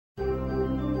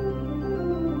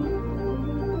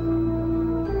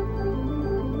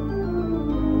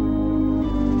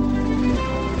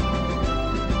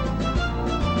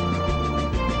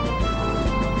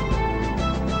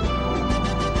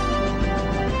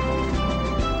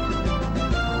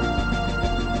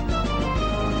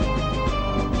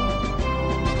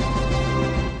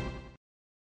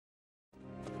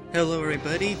Hello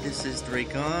everybody, this is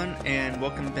Dracon, and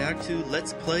welcome back to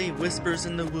Let's Play Whispers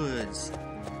in the Woods.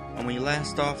 When we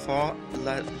last left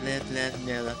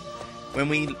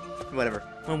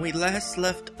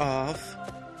off,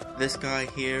 this guy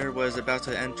here was about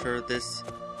to enter this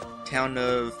town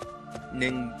of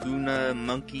Minguna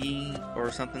Monkey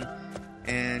or something,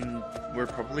 and we're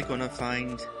probably gonna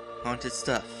find haunted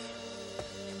stuff.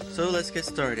 So let's get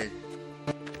started.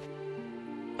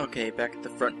 Okay, back at the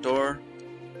front door.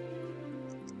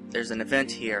 There's an event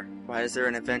here. Why is there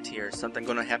an event here? Is something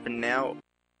gonna happen now?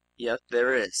 Yep,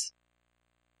 there is.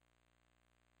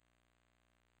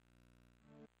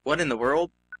 What in the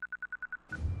world?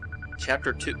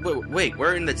 Chapter 2. Wait,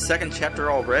 we're in the second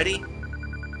chapter already?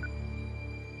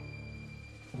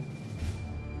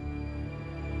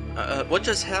 What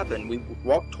just happened? We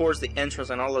walked towards the entrance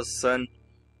and all of a sudden...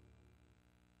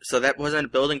 So that wasn't a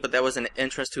building, but that was an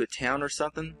entrance to a town or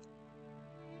something?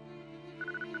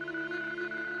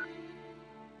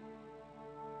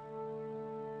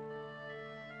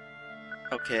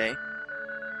 Okay.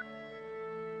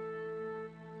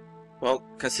 Well,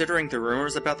 considering the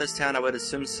rumors about this town, I would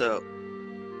assume so.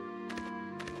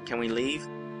 Can we leave?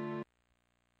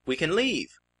 We can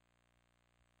leave!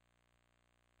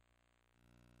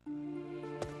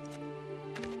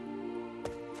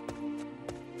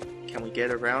 Can we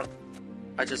get around?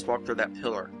 I just walked through that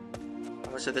pillar.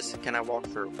 How much of this can I walk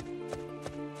through?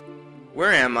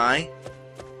 Where am I?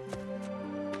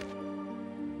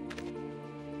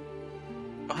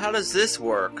 How does this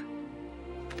work?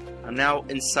 I'm now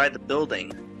inside the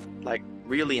building. Like,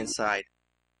 really inside.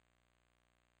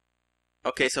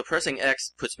 Okay, so pressing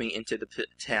X puts me into the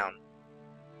town.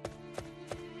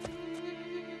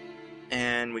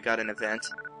 And we got an event.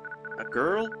 A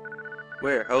girl?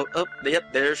 Where? Oh,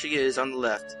 yep, there she is on the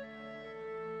left.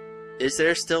 Is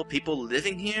there still people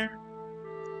living here?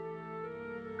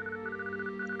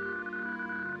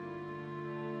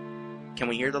 Can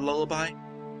we hear the lullaby?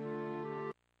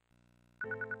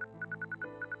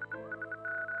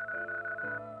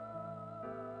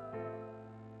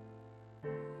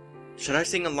 Should I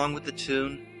sing along with the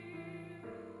tune?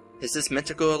 Is this meant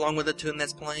to go along with the tune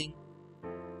that's playing?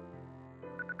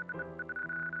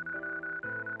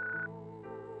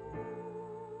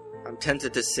 I'm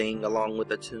tempted to sing along with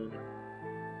the tune.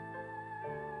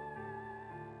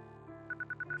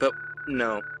 But,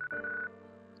 no.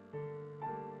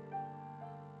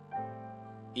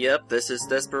 Yep, this is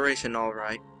desperation,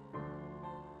 alright.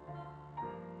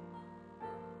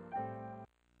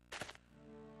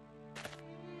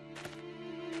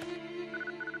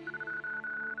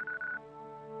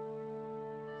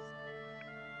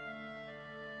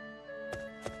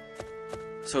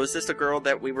 So is this the girl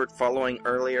that we were following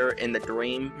earlier in the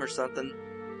dream or something?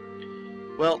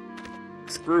 Well,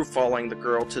 screw following the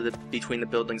girl to between the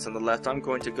buildings on the left. I'm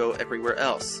going to go everywhere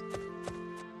else.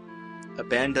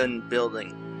 Abandoned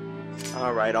building.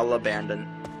 Alright, I'll abandon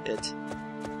it.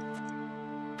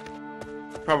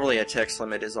 Probably a text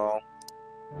limit is all.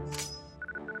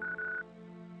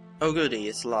 Oh goody,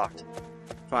 it's locked.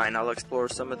 Fine, I'll explore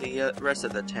some of the rest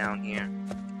of the town here.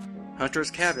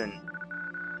 Hunter's Cabin.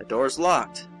 The door's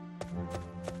locked.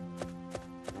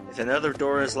 If another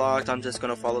door is locked, I'm just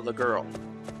gonna follow the girl.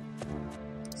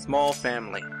 Small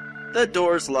family. The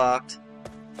door's locked.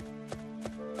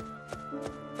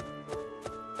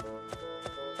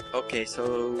 Okay,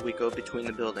 so we go between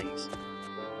the buildings.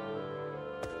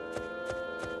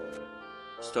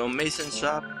 Stonemason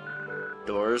shop.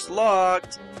 Door's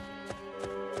locked.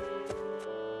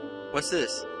 What's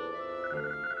this?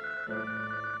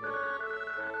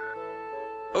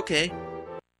 Okay.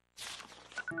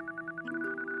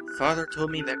 Father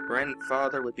told me that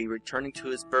grandfather would be returning to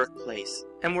his birthplace.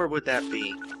 And where would that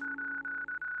be?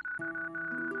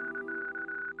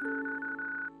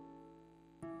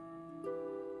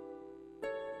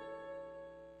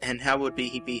 And how would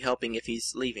he be helping if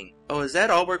he's leaving? Oh, is that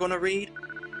all we're gonna read?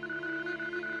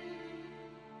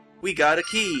 We got a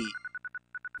key!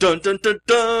 Dun dun dun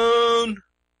dun!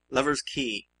 Lover's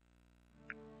key.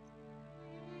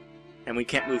 And we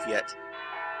can't move yet.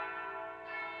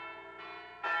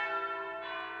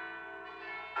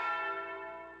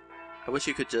 I wish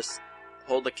you could just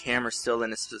hold the camera still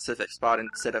in a specific spot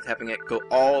instead of having it go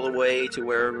all the way to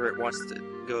wherever it wants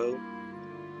to go.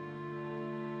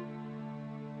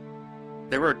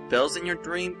 There were bells in your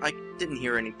dream? I didn't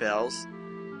hear any bells.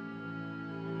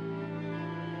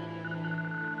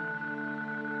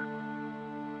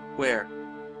 Where?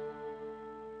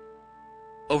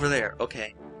 Over there,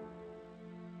 okay.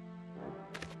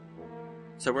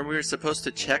 So when we were supposed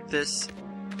to check this,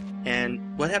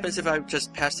 and what happens if I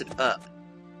just passed it up?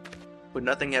 Would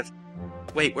nothing have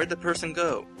Wait, where'd the person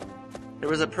go? There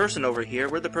was a person over here.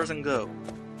 Where'd the person go?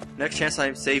 Next chance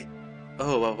I'm safe.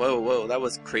 Oh, whoa, that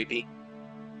was creepy.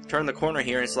 Turn the corner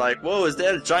here and it's like, whoa, is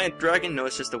that a giant dragon? No,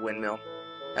 it's just a windmill.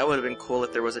 That would have been cool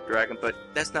if there was a dragon, but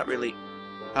that's not really...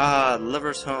 Ah,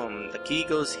 lover's home. The key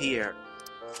goes here.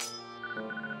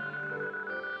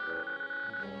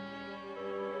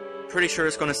 Pretty sure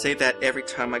it's going to say that every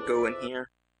time I go in here.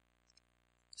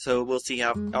 So we'll see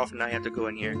how often I have to go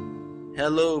in here.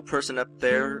 Hello, person up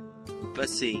there.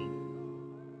 Let's see.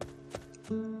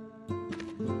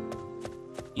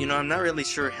 You know, I'm not really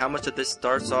sure how much of this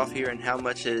starts off here and how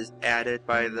much is added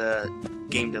by the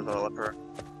game developer.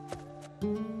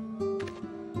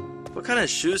 What kind of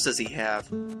shoes does he have?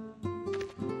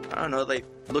 I don't know, they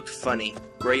look funny.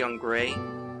 Gray on gray.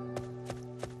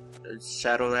 The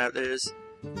shadow that is.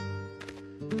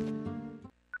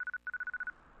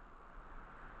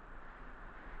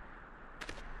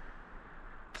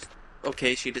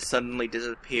 Okay, she just suddenly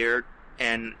disappeared,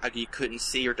 and you couldn't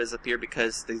see her disappear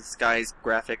because this guy's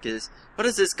graphic is... What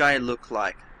does this guy look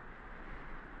like?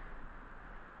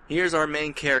 Here's our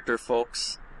main character,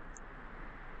 folks.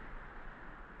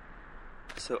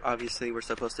 So obviously we're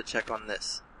supposed to check on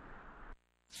this.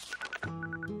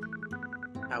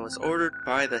 I was ordered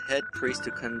by the head priest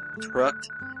to construct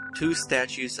 2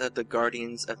 statues of the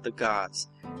guardians of the gods.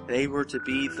 They were to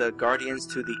be the guardians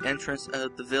to the entrance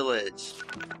of the village.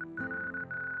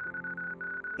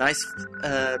 Nice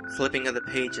flipping of the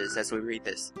pages as we read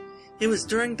this. It was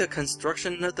during the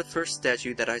construction of the first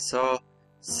statue that I saw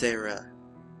Sarah.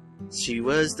 She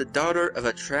was the daughter of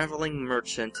a traveling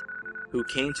merchant who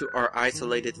came to our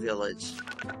isolated village.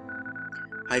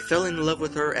 I fell in love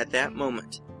with her at that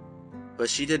moment, but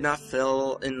she did not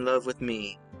fall in love with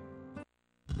me.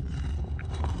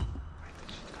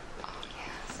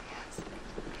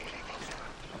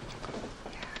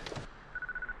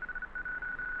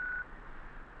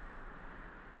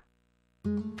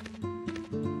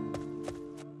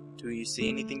 Do you see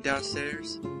anything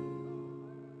downstairs?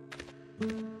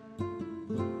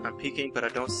 I'm peeking, but I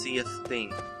don't see a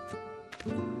thing.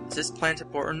 Is this plant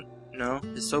important? No,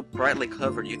 it's so brightly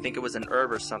covered you'd think it was an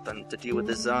herb or something to deal with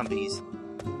the zombies.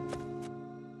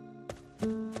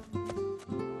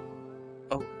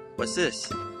 Oh, what's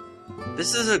this?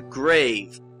 This is a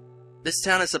grave. This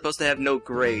town is supposed to have no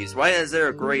graves. Why is there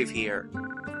a grave here?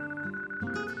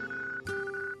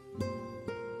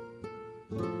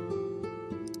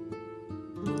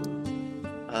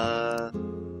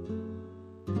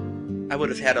 I would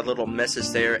have had a little message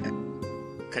there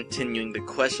continuing the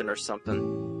question or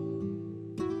something.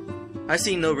 I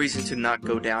see no reason to not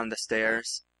go down the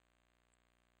stairs.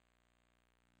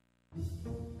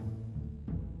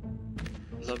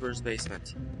 Lover's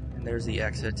basement. And there's the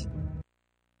exit.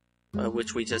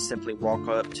 Which we just simply walk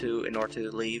up to in order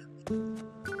to leave.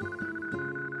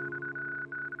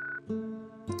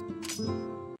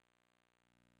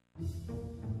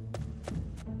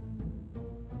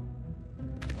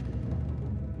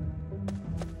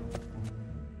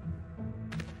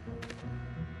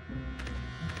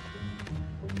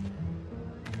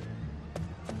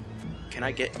 Can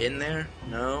I get in there?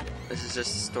 No? This is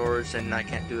just storage and I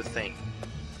can't do a thing.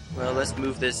 Well, let's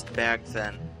move this back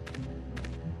then.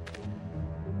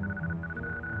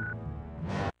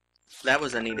 That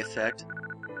was a neat effect.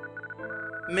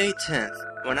 May 10th.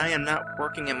 When I am not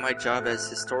working at my job as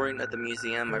historian at the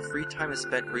museum, my free time is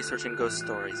spent researching ghost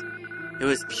stories. It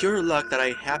was pure luck that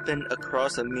I happened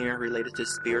across a mirror related to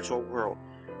spiritual world.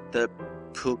 The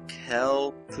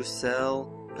Pucelle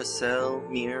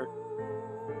mirror.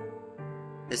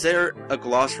 Is there a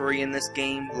glossary in this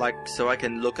game, like, so I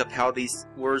can look up how these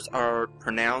words are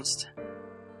pronounced?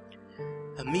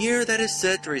 A mirror that is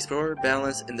said to restore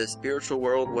balance in the spiritual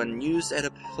world when used at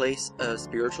a place of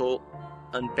spiritual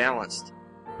unbalanced.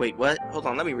 Wait, what? Hold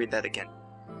on, let me read that again.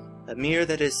 A mirror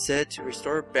that is said to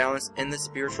restore balance in the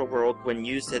spiritual world when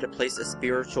used at a place of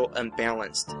spiritual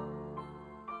unbalanced.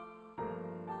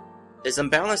 Is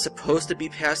unbalanced supposed to be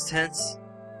past tense?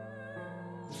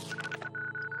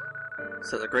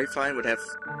 So the grapevine would have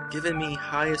given me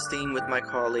high esteem with my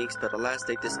colleagues, but alas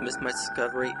they dismissed my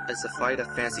discovery as a flight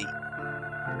of fancy.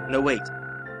 No, wait.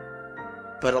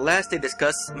 But alas they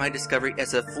discussed my discovery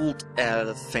as a fault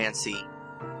of fancy.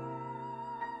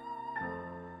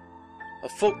 A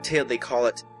folk tale they call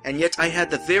it, and yet I had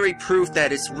the very proof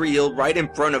that it's real right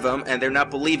in front of them, and they're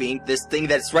not believing this thing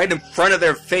that's right in front of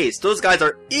their face. Those guys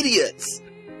are idiots!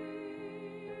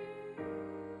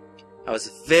 I was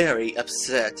very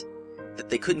upset that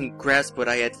they couldn't grasp what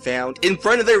I had found in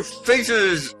front of their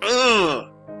faces! Ugh!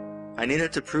 I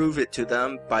needed to prove it to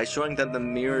them by showing them the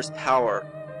mirror's power.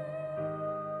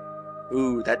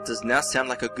 Ooh, that does not sound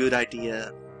like a good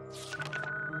idea.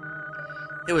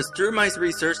 It was through my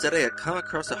research that I had come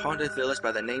across a haunted village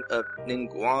by the name of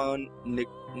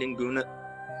Minguna.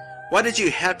 Why did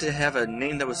you have to have a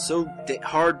name that was so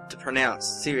hard to pronounce?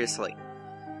 Seriously.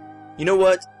 You know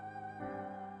what?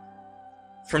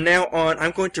 From now on,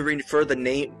 I'm going to refer the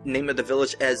name of the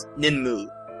village as Ninmu.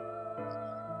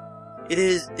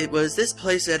 It was this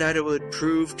place that I would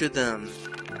prove to them.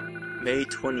 May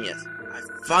 20th. I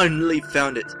finally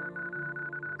found it.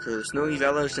 Through the snowy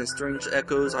valleys and strange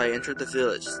echoes, I entered the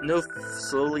village. Snow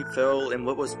slowly fell in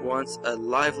what was once a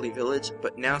lively village,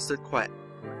 but now stood quiet.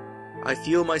 I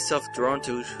feel myself drawn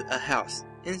to a house.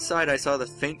 Inside, I saw the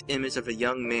faint image of a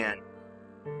young man.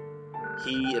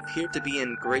 He appeared to be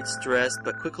in great stress,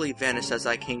 but quickly vanished as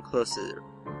I came closer.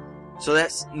 So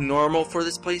that's normal for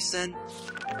this place then?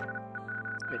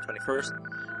 May 21st.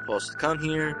 Supposed to come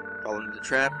here, fall into the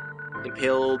trap,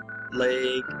 impaled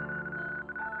leg,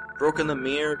 broken the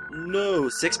mirror. No,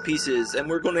 6 pieces, and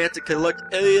we're going to have to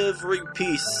collect every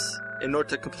piece in order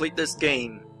to complete this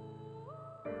game.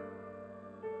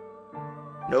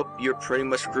 Nope, you're pretty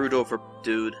much screwed over,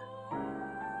 dude.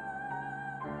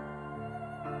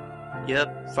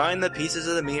 Yep, find the pieces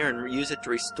of the mirror and use it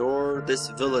to restore this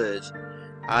village.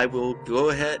 I will go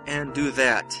ahead and do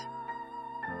that.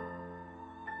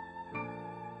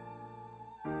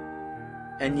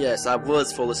 And yes, I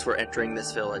was foolish for entering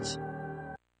this village.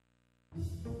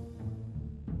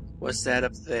 What's that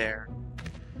up there?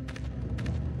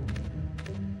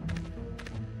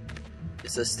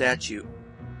 It's a statue.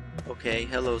 Okay,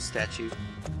 hello statue.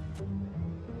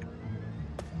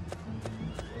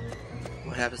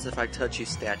 What happens if I touch you,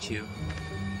 statue?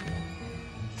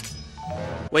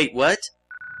 Wait, what?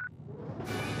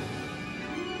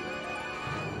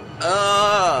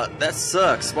 That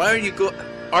sucks. Why are you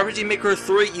RPG Maker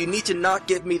 3, you need to not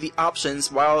give me the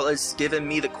options while it's giving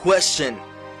me the question.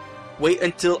 Wait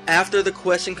until after the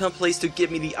question completes to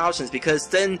give me the options, because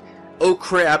then, oh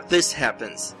crap, this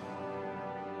happens.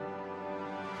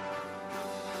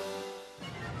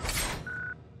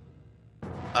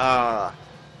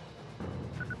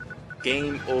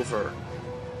 Game over.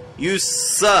 You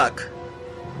suck!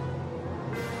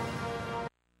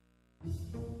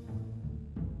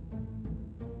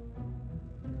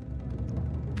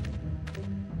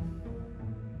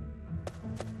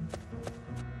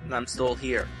 And I'm still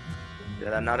here.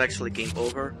 Did I not actually game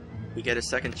over? We get a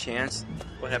second chance?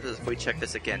 What happens if we check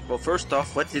this again? Well, first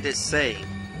off, what did it say?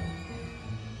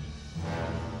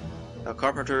 A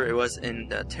carpenter was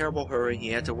in a terrible hurry. He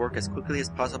had to work as quickly as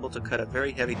possible to cut a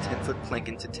very heavy 10-foot plank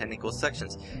into 10 equal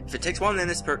sections. If it takes 1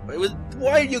 minute per...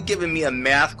 Why are you giving me a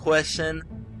math question?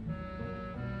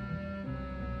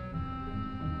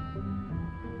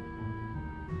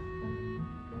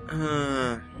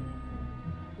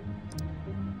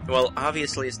 Well,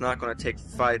 obviously it's not going to take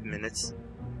 5 minutes.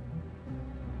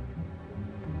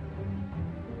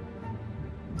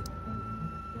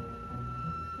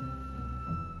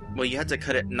 Well, you had to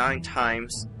cut it 9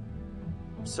 times,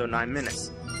 so 9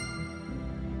 minutes.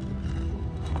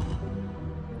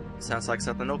 Sounds like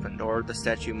something opened, or the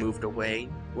statue moved away.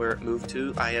 Where it moved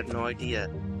to, I have no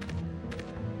idea.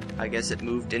 I guess it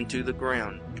moved into the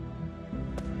ground.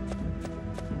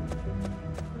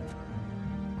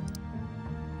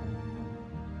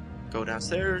 Go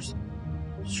downstairs?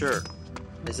 Sure.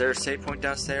 Is there a save point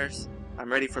downstairs?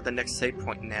 I'm ready for the next save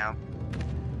point now.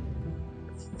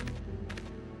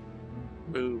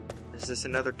 Ooh, is this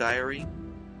another diary?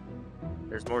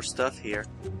 There's more stuff here.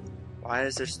 Why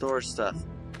is there storage stuff?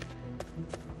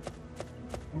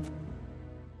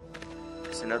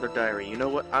 There's another diary. You know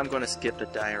what? I'm gonna skip the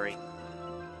diary.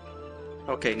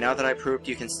 Okay, now that I proved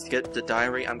you can skip the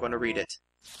diary, I'm gonna read it.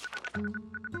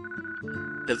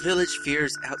 The village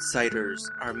fears outsiders.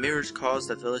 Our mirrors cause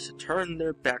the village to turn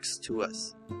their backs to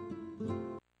us.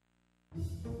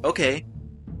 Okay.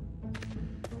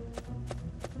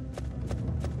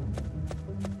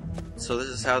 So this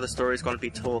is how the story is going to be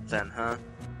told then, huh?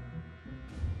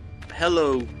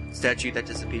 Hello, statue that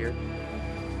disappeared.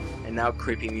 And now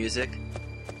creepy music.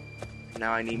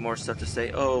 Now I need more stuff to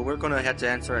say. Oh, we're going to have to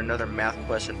answer another math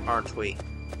question, aren't we?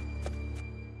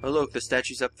 Oh look, the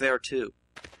statue's up there too.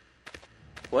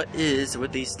 What is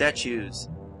with these statues?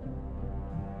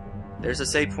 There's a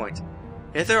save point.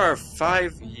 If there are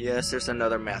 5... Yes, there's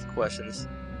another math questions.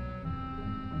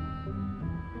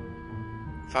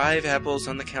 5 apples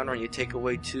on the counter and you take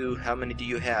away 2. How many do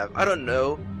you have? I don't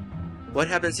know. What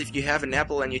happens if you have an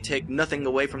apple and you take nothing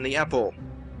away from the apple?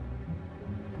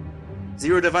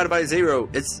 0 divided by 0.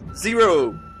 It's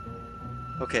 0!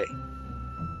 Okay.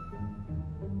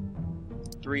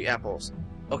 3 apples.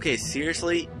 Okay,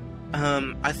 seriously?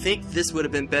 I think this would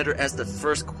have been better as the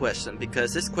first question,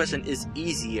 because this question is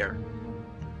easier.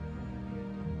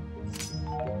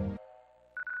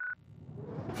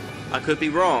 I could be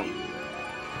wrong.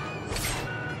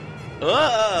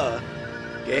 Ah!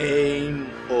 Game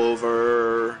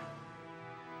over.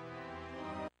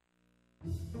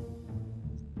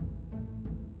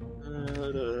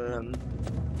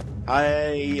 I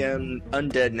am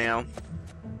undead now.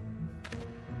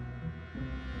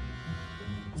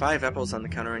 5 apples on the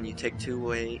counter and you take 2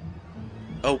 away.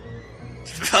 Oh.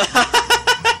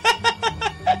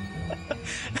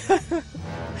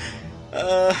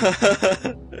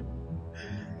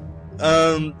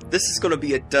 This is gonna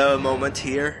be a duh moment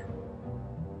here.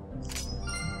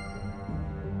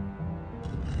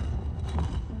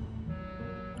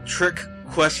 Trick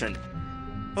question.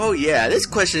 Oh yeah, this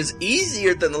question is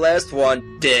easier than the last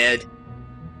one, dead.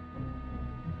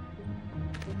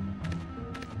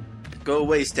 Go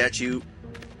away, statue.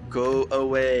 Go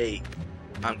away.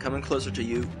 I'm coming closer to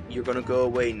you. You're gonna go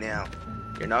away now.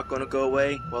 You're not gonna go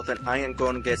away? Well then I am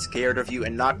gonna get scared of you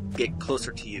and not get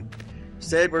closer to you.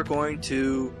 Instead, we're going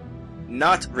to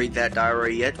not read that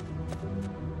diary yet.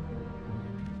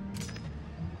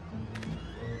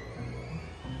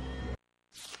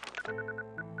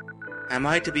 Am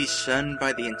I to be shunned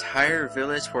by the entire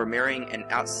village for marrying an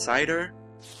outsider?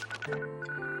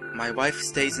 My wife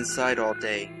stays inside all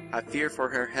day. I fear for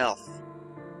her health.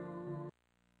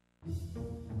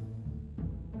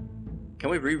 Can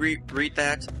we reread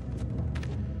that?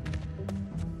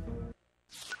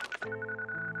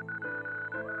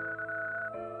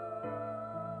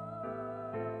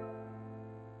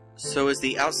 So is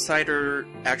the outsider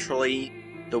actually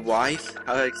the wife?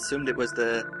 I assumed it was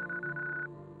the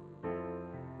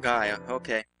guy.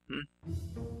 Okay.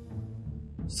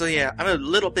 So yeah, I'm a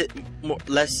little bit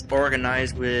less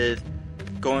organized with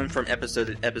going from episode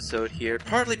to episode here,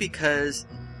 partly because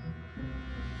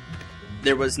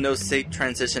there was no safe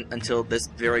transition until this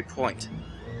very point.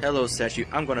 Hello, statue.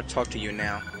 I'm gonna talk to you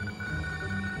now.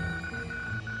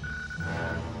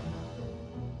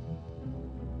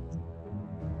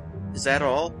 Is that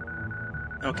all?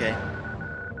 Okay.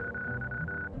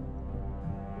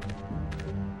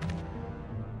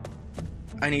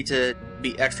 I need to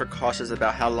be extra cautious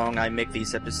about how long I make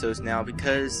these episodes now,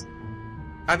 because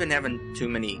I've been having too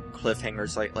many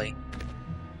cliffhangers lately.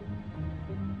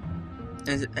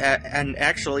 And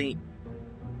actually,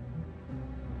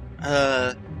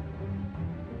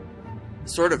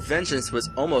 Sword of Vengeance was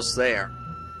almost there.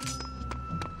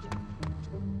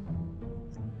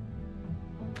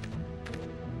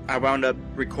 I wound up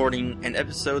recording an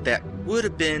episode that would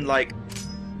have been like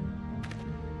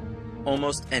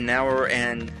almost an hour,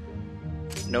 and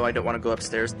no, I don't want to go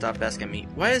upstairs. Stop asking me.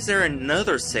 Why is there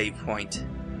another save point?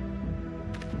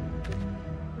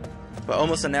 But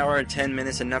almost an hour and 10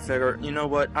 minutes, and I figure, you know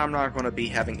what, I'm not going to be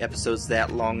having episodes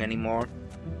that long anymore.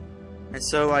 And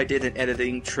so I did an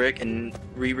editing trick and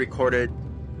re-recorded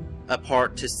a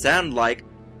part to sound like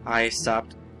I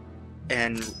stopped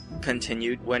and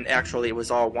continued when actually it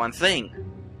was all one thing.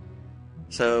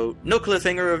 So, no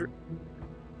cliffhanger,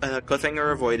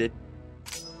 cliffhanger avoided.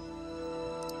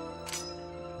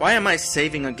 Why am I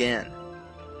saving again?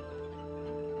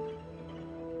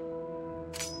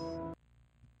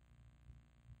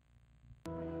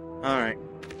 Alright.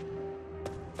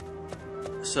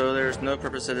 So there's no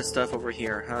purpose to this stuff over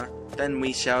here, huh? Then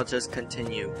we shall just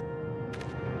continue.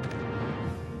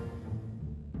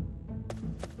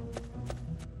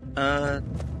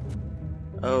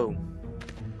 Oh.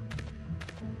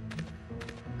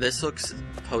 This looks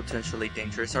potentially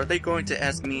dangerous. Are they going to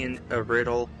ask me a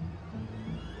riddle?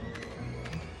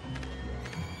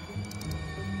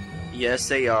 Yes,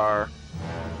 they are.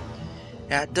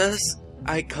 At dusk,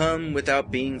 I come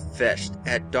without being fetched.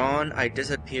 At dawn, I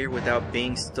disappear without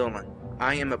being stolen.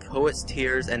 I am a poet's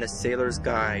tears and a sailor's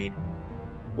guide.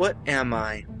 What am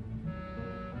I?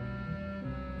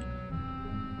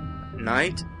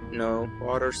 Night? No.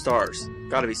 Water? Stars.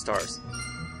 Gotta be stars.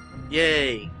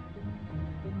 Yay!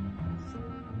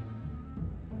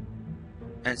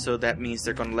 And so that means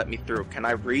they're gonna let me through. Can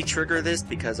I re-trigger this?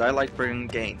 Because I like bringing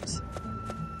games.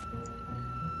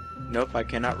 Nope, I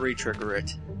cannot re-trigger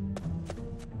it.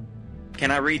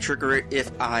 Can I re-trigger it if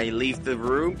I leave the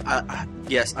room?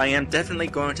 Yes, I am definitely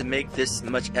going to make this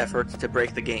much effort to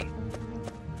break the game.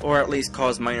 Or at least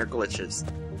cause minor glitches.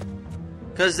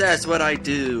 'Cause that's what I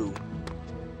do.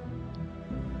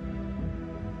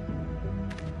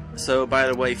 So, by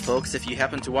the way, folks, if you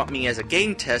happen to want me as a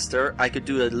game tester, I could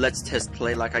do a Let's Test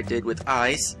Play like I did with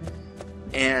Ice.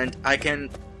 And I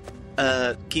can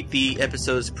keep the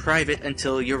episodes private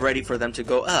until you're ready for them to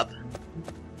go up.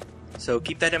 So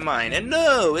keep that in mind. And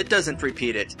no, it doesn't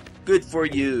repeat it. Good for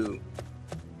you.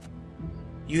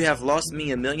 You have lost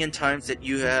me a million times, that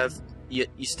yet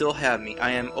you still have me. I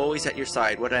am always at your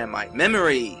side. What am I?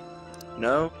 Memory!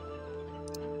 No?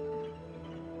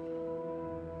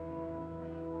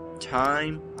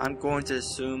 Time? I'm going to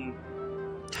assume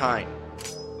time.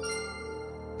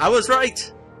 I was right!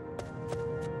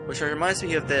 Which reminds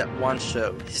me of that one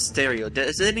show, Hysteria.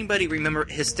 Does anybody remember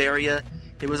Hysteria?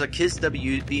 It was a kids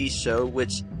WB show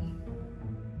which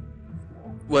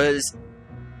was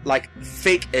like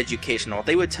fake educational.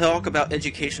 They would talk about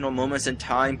educational moments in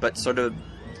time but sort of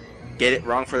get it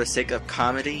wrong for the sake of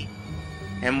comedy.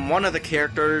 And one of the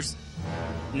characters,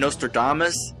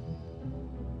 Nostradamus,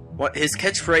 his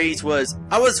catchphrase was,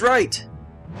 "I was right!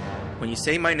 When you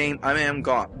say my name, I am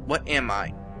gone. What am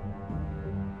I?"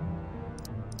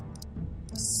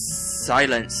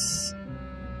 Silence.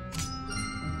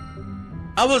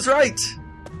 I was right!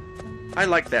 I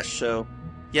like that show.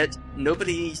 Yet,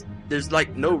 there's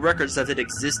like no records of it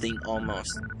existing,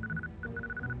 almost.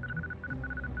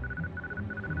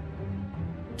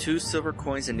 2 silver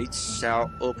coins and each shall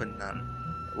open them.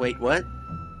 Wait, what?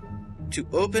 To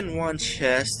open one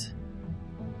chest,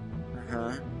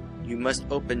 you must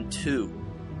open 2.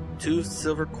 2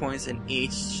 silver coins and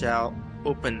each shall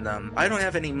open them. I don't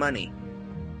have any money.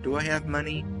 Do I have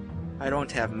money? I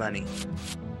don't have money.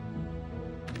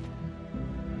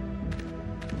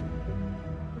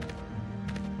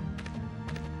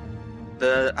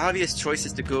 The obvious choice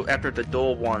is to go after the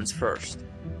dull ones first.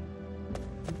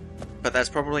 But that's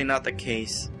probably not the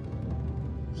case.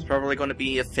 It's probably going to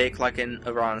be a fake like in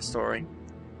a Ron story.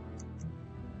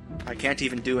 I can't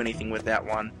even do anything with that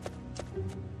one.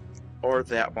 Or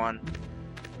that one.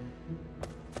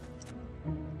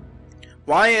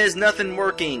 Why is nothing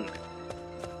working?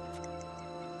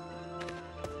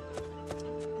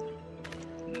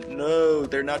 No,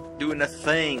 they're not doing a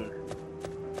thing.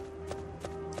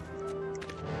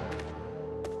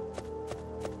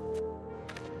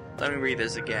 Let me read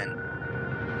this again.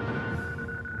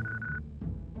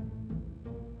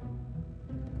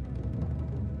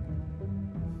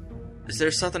 Is there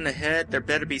something ahead? There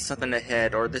better be something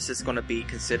ahead, or this is going to be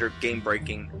considered game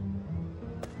breaking.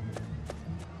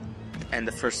 And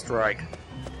the first strike.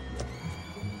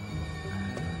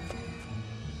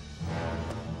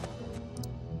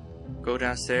 Go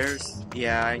downstairs?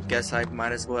 Yeah, I guess I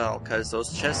might as well, because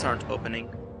those chests aren't opening.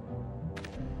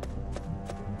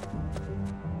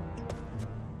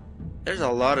 There's a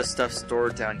lot of stuff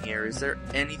stored down here. Is there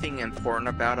anything important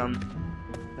about them?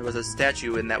 There was a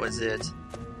statue and that was it.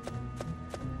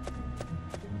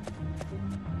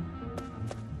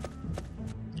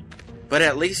 But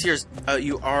at least you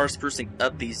are sprucing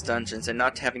up these dungeons and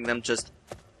not having them just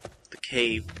the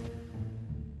cave.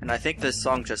 And I think this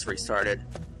song just restarted.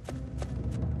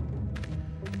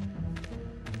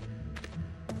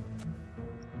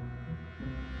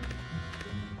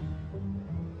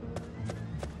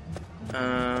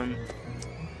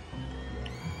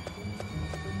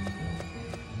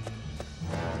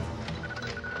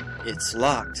 It's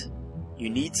locked. You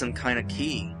need some kind of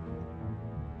key.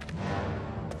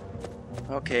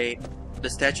 Okay, the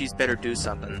statues better do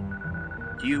something.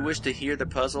 Do you wish to hear the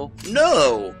puzzle?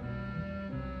 No!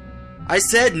 I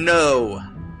said no!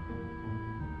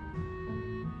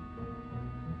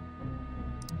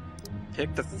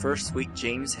 Pick the first suite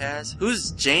James has?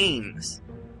 Who's James?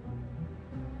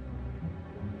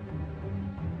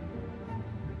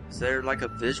 Is there like a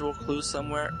visual clue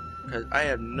somewhere? Because I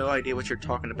have no idea what you're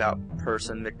talking about,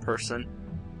 McPerson.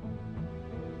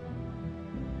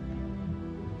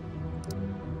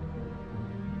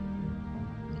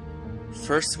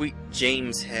 First suite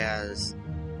James has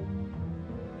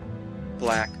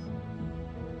black.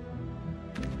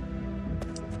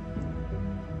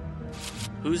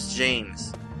 Who's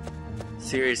James?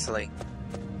 Seriously.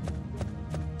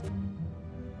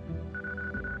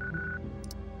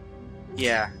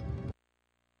 Yeah.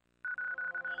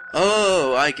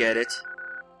 Oh, I get it.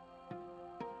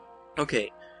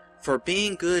 Okay. For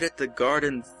being good at the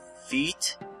garden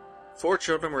feat, 4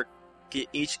 children were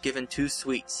each given 2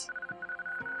 sweets.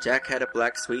 Jack had a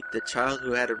black sweet. The child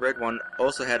who had a red one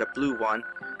also had a blue one.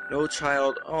 No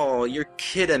child... Oh, you're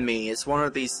kidding me. It's one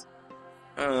of these...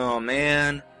 Oh,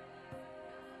 man.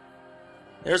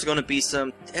 There's gonna be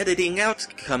some editing out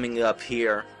coming up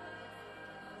here.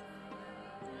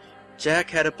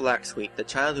 Jack had a black sweet. The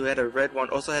child who had a red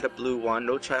one also had a blue one.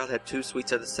 No child had 2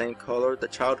 sweets of the same color. The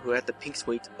child who had the pink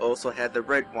sweet also had the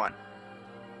red one.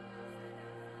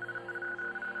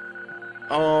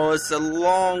 Oh, it's a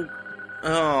long...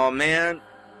 Oh, man.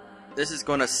 This is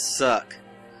gonna suck.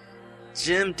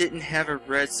 Jim didn't have a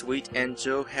red suite and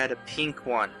Joe had a pink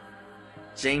one.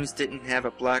 James didn't have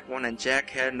a black one and Jack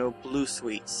had no blue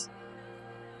suites.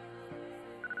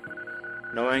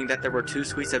 Knowing that there were 2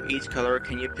 suites of each color,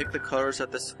 can you pick the colors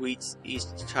of the suites each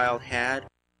child had?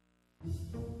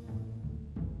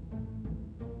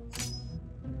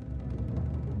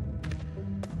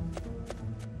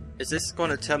 Is this going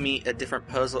to tell me a different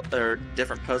puzzle or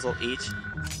different puzzle each?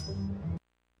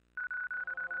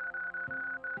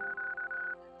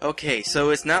 Okay,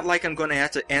 so it's not like I'm going to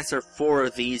have to answer 4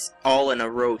 of these all in a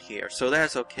row here, so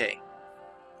that's okay.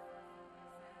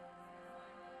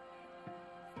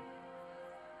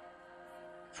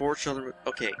 Four children.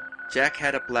 Okay, Jack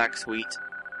had a black suite.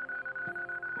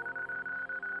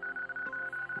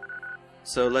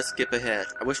 So let's skip ahead.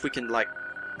 I wish we can like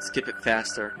skip it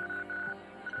faster.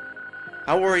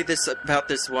 I'll worry about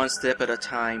this one step at a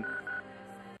time.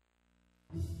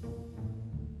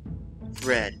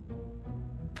 Red.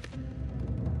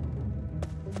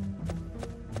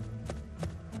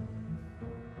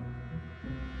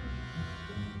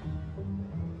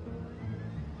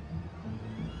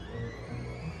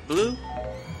 Blue?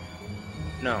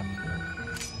 No.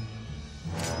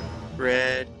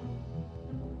 Red.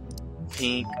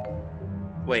 Pink.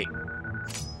 Wait.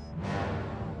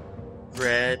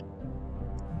 Red.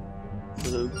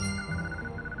 Blue.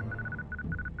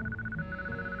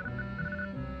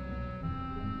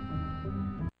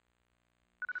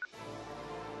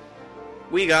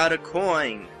 We got a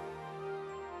coin!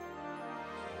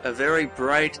 A very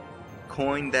bright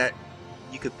coin that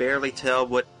you could barely tell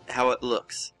how it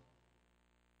looks.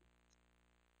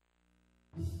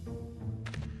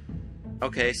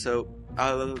 Okay, so,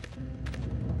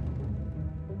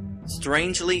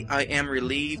 strangely, I am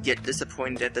relieved yet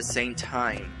disappointed at the same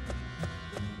time.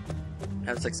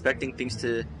 I was expecting things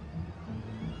to...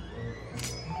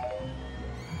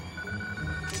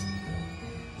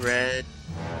 Red...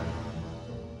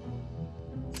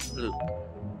 Blue.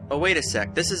 Oh, wait a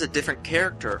sec, this is a different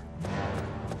character.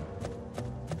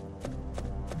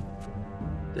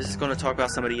 This is going to talk about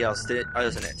somebody else,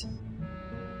 isn't it?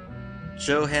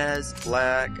 Joe has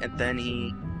black, and then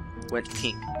he went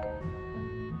pink.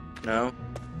 No?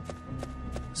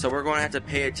 So we're going to have to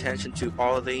pay attention to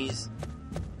all of these.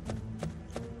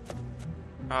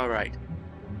 Alright.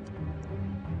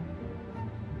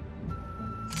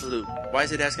 Blue. Why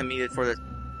is it asking me for the...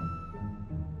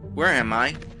 Where am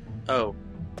I? Oh.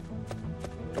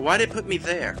 Why did it put me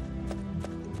there?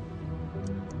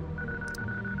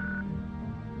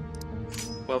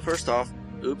 Well, first off,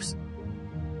 oops.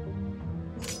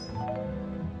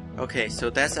 Okay, so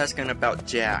that's asking about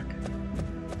Jack.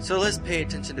 So let's pay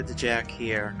attention to the Jack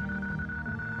here.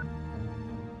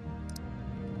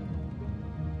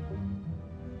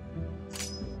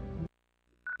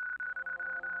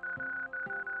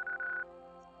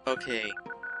 Okay.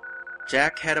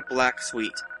 Jack had a black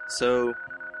suite, so...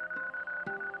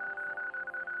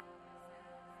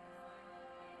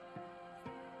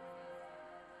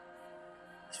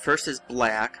 First is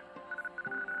black.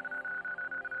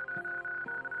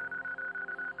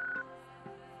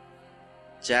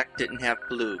 Jack didn't have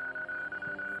blue.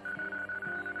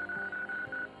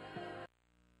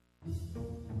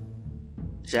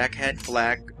 Jack had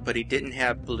black, but he didn't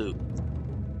have blue.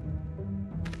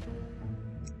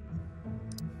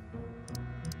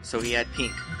 So he had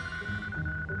pink.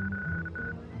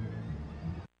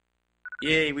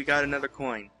 Yay, we got another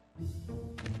coin.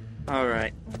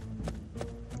 Alright.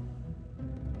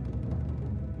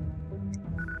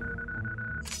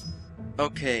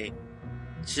 Okay.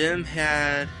 Jim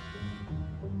had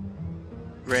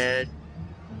red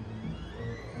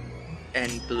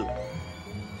and blue.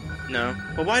 No.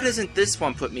 But why doesn't this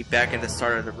one put me back in the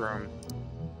start of the room?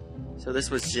 So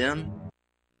this was Jim?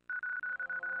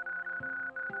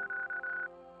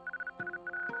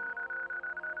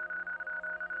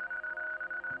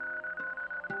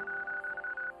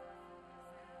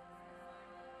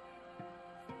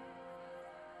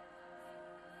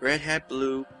 Red had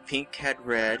blue, pink had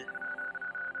red.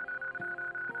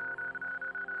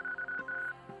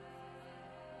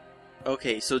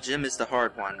 Okay, so Jim is the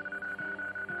hard one.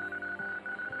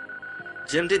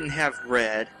 Jim didn't have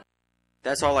red.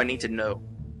 That's all I need to know.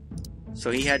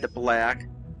 So he had the black.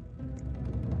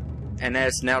 And that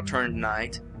is now turned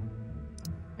night.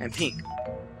 And pink.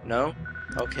 No?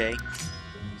 Okay.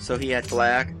 So he had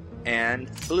black and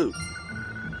blue.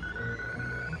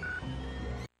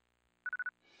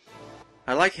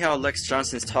 I like how Lex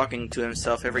Johnson's talking to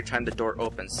himself every time the door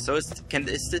opens. So is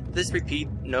this repeat?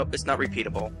 Nope, it's not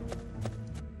repeatable.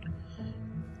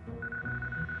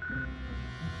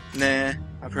 Nah,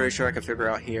 I'm pretty sure I can figure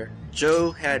out here.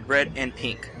 Joe had red and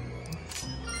pink.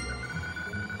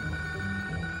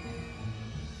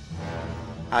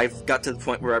 I've got to the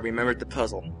point where I remembered the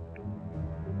puzzle.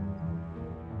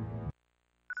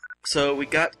 So we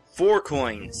got 4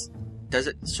 coins. Does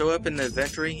it show up in the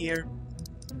inventory here?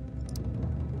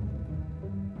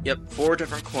 Yep, 4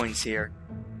 different coins here.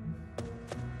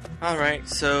 Alright,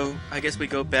 so I guess we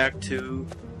go back to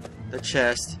the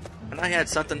chest. And I had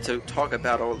something to talk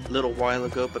about a little while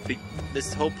ago, but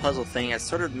this whole puzzle thing has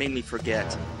sort of made me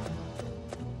forget.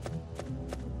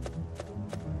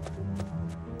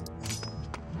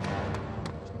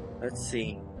 Let's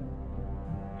see.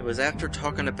 It was after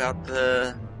talking about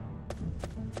the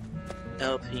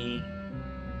LP,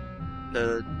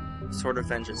 the Sword of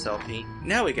Vengeance LP.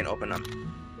 Now we can open them.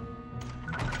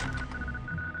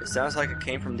 It sounds like it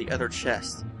came from the other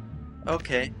chest.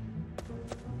 Okay.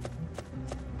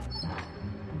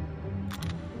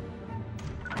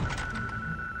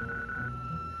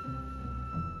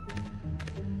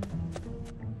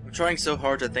 I'm trying so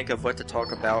hard to think of what to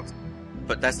talk about,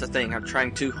 but that's the thing, I'm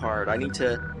trying too hard. I need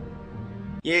to...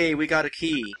 Yay, we got a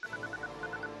key!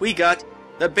 We got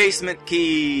the basement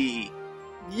key!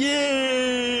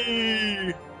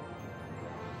 Yay!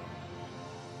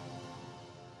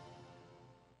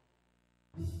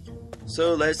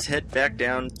 So let's head back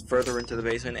down further into the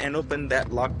basement and open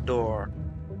that locked door.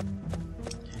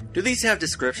 Do these have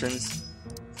descriptions?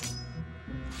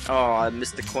 Oh, I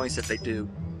missed the coins if they do.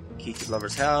 Key to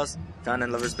Lover's house, found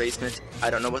in Lover's basement. I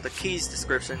don't know what the keys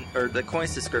description, or the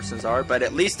coins descriptions are, but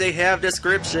at least they have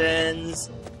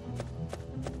descriptions!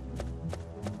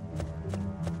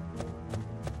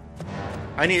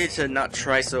 I needed to not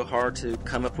try so hard to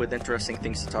come up with interesting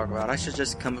things to talk about. I should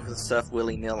just come up with stuff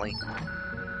willy-nilly.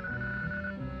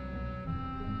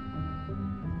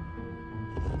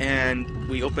 And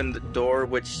we opened the door,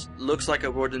 which looks like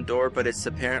a wooden door, but it's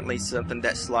apparently something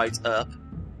that slides up.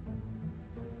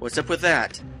 What's up with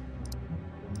that?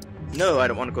 No, I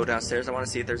don't want to go downstairs. I want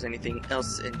to see if there's anything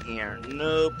else in here.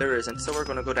 Nope, there isn't. So we're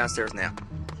going to go downstairs now.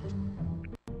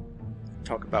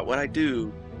 Talk about what I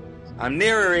do. I'm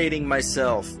narrating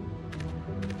myself.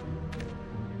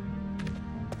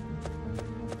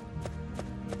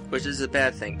 Which is a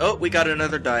bad thing. Oh, we got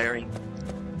another diary.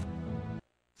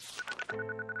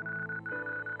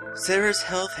 Sarah's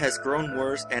health has grown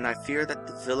worse, and I fear that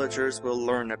the villagers will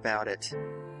learn about it.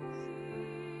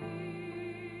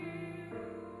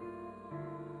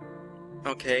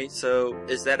 Okay, so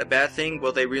is that a bad thing?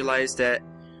 Will they realize that,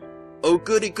 oh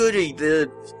goody goody,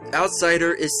 the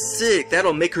outsider is sick,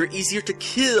 that'll make her easier to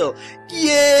kill!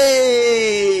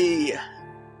 Yay!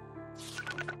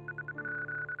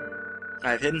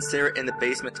 I've hidden Sarah in the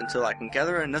basement until I can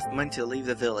gather enough money to leave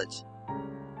the village.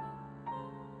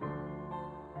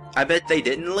 I bet they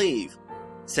didn't leave.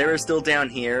 Sarah's still down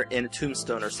here in a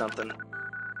tombstone or something.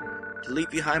 To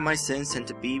leave behind my sins and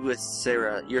to be with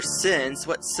Sarah. Your sins?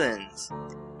 What sins?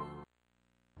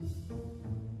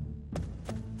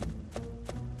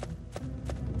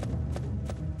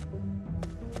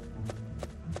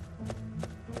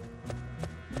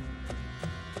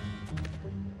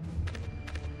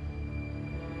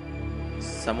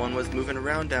 Someone was moving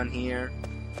around down here.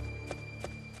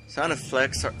 Sound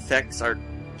effects are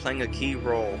playing a key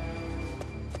role.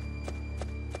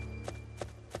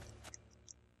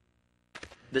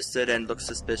 This dead end looks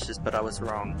suspicious, but I was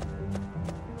wrong.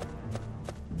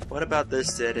 What about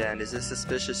this dead end? Is it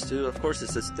suspicious too? Of course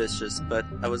it's suspicious, but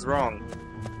I was wrong.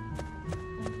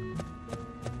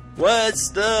 What's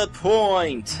the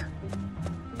point?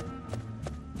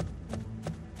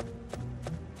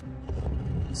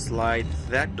 Slide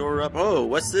that door up. Oh,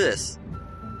 what's this?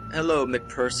 Hello,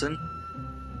 McPerson.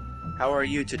 How are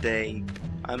you today?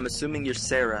 I'm assuming you're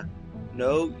Sarah.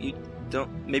 No, you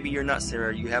don't. Maybe you're not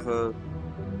Sarah. You have a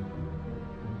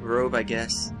robe, I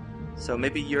guess. So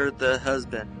maybe you're the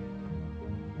husband.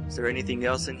 Is there anything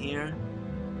else in here?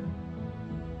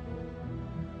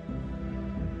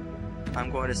 I'm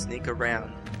going to sneak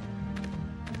around.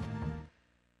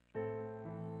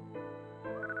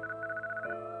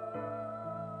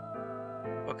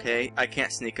 Okay, I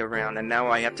can't sneak around, and now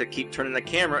I have to keep turning the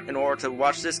camera in order to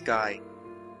watch this guy.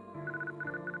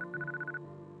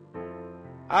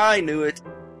 I knew it.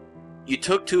 You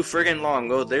took too friggin'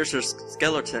 long. Oh, there's your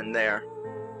skeleton there.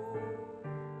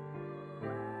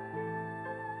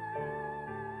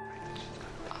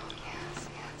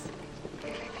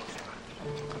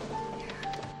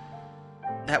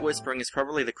 That whispering is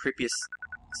probably the creepiest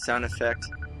sound effect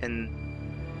in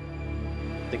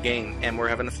the game, and we're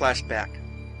having a flashback.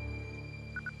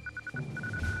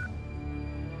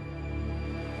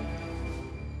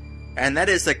 And that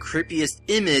is the creepiest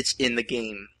image in the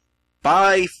game.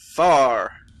 By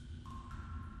far.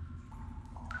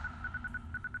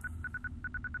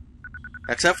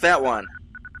 Except that one.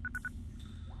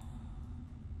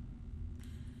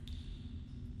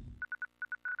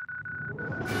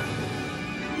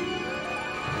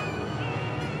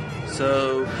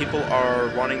 So, people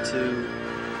are wanting to...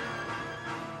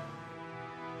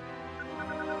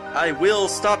 I will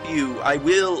stop you! I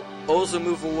will also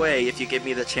move away if you give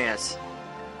me the chance.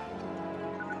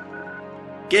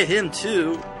 Get him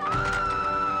too!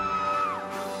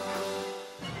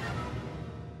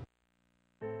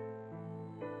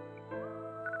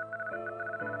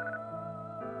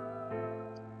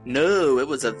 No, it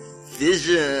was a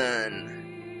vision!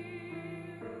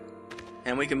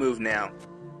 And we can move now.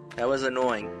 That was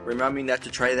annoying. Remind me not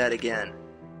to try that again.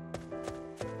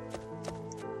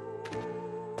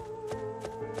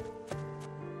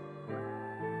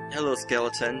 Hello,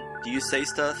 skeleton. Do you say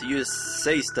stuff? You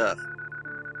say stuff.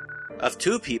 Of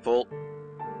 2 people?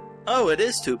 Oh, it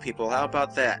is 2 people. How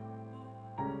about that?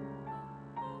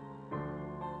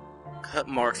 Cut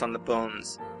marks on the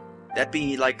bones. That'd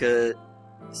be like a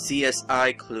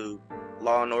CSI clue.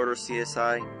 Law and Order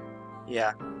CSI?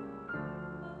 Yeah.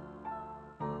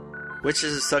 Which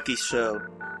is a sucky show,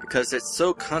 because it's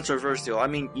so controversial. I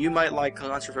mean, you might like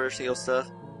controversial stuff.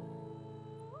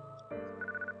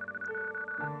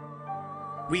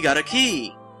 We got a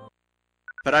key!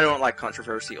 But I don't like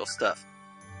controversial stuff.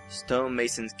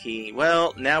 Stonemason's key.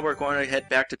 Well, now we're going to head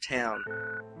back to town.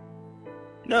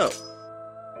 No!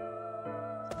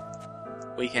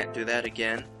 We can't do that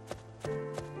again.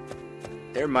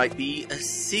 There might be a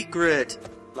secret!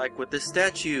 Like with the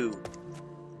statue.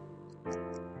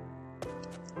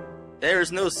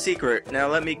 There's no secret. Now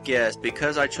let me guess,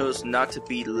 because I chose not to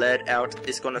be led out,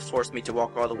 it's gonna force me to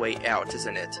walk all the way out,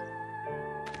 isn't it?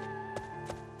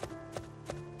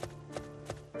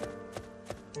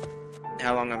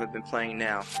 How long have I been playing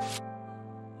now?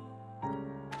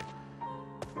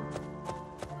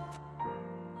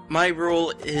 My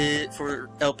rule for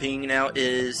LPing now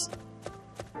is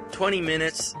 20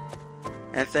 minutes,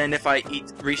 and then if I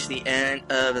reach the end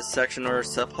of a section or a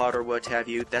subplot or what have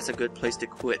you, that's a good place to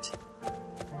quit.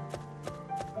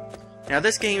 Now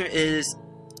this game is...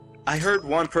 I heard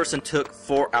one person took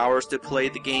 4 hours to play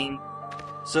the game,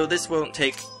 so this won't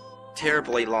take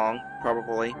terribly long,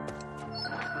 probably.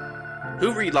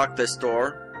 Who relocked this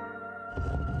door?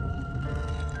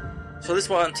 So this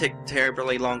won't take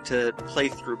terribly long to play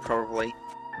through, probably.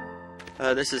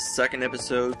 This is second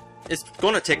episode. It's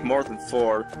gonna take more than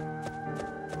 4.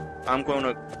 I'm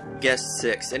gonna guess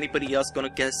 6. Anybody else gonna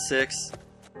guess 6?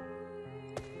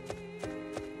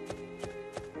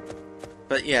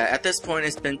 But yeah, at this point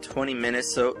it's been 20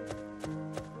 minutes, so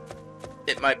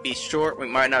it might be short. We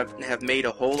might not have made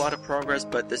a whole lot of progress,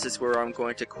 but this is where I'm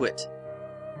going to quit.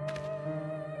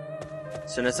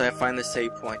 As soon as I find the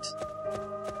save point.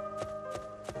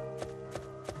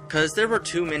 Because there were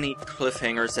too many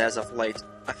cliffhangers as of late.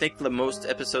 I think the most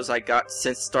episodes I got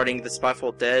since starting the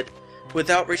Spiteful Dead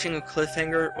without reaching a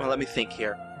cliffhanger, well, let me think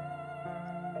here.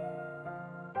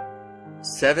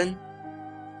 7?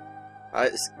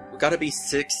 It's gotta be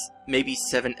 6, maybe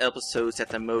 7 episodes at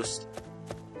the most.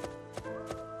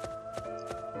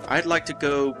 I'd like to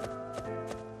go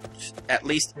at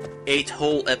least 8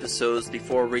 whole episodes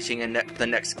before reaching the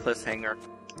next cliffhanger.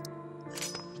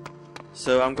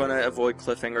 So I'm gonna avoid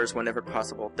cliffhangers whenever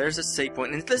possible. There's a save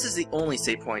point, and this is the only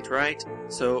save point, right?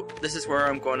 So this is where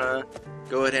I'm gonna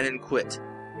go ahead and quit.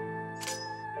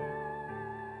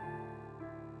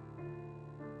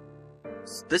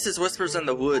 This is Whispers in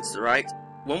the Woods, right?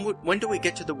 When do we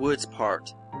get to the woods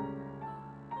part?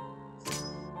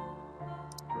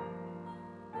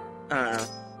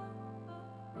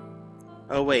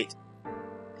 Oh wait,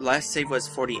 last save was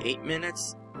 48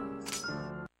 minutes?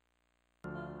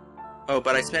 Oh,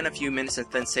 but I spent a few minutes and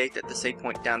then saved at the save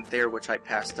point down there, which I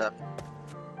passed up.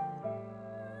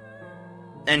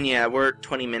 And yeah, we're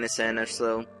 20 minutes in or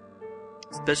so.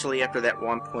 Especially after that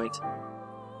one point.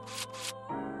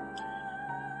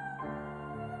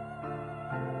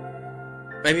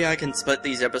 Maybe I can split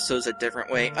these episodes a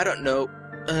different way. I don't know.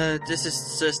 This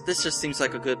just seems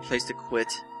like a good place to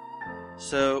quit.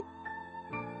 So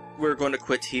we're going to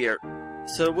quit here.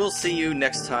 So we'll see you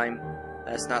next time.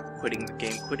 That's not quitting the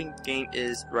game. Quitting the game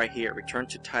is right here. Return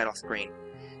to title screen.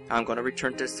 I'm going to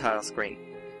return to this title screen.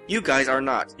 You guys are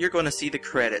not. You're going to see the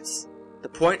credits. The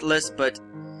pointless, but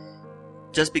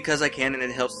just because I can and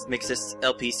it helps makes this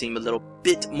LP seem a little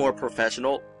bit more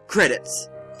professional. Credits.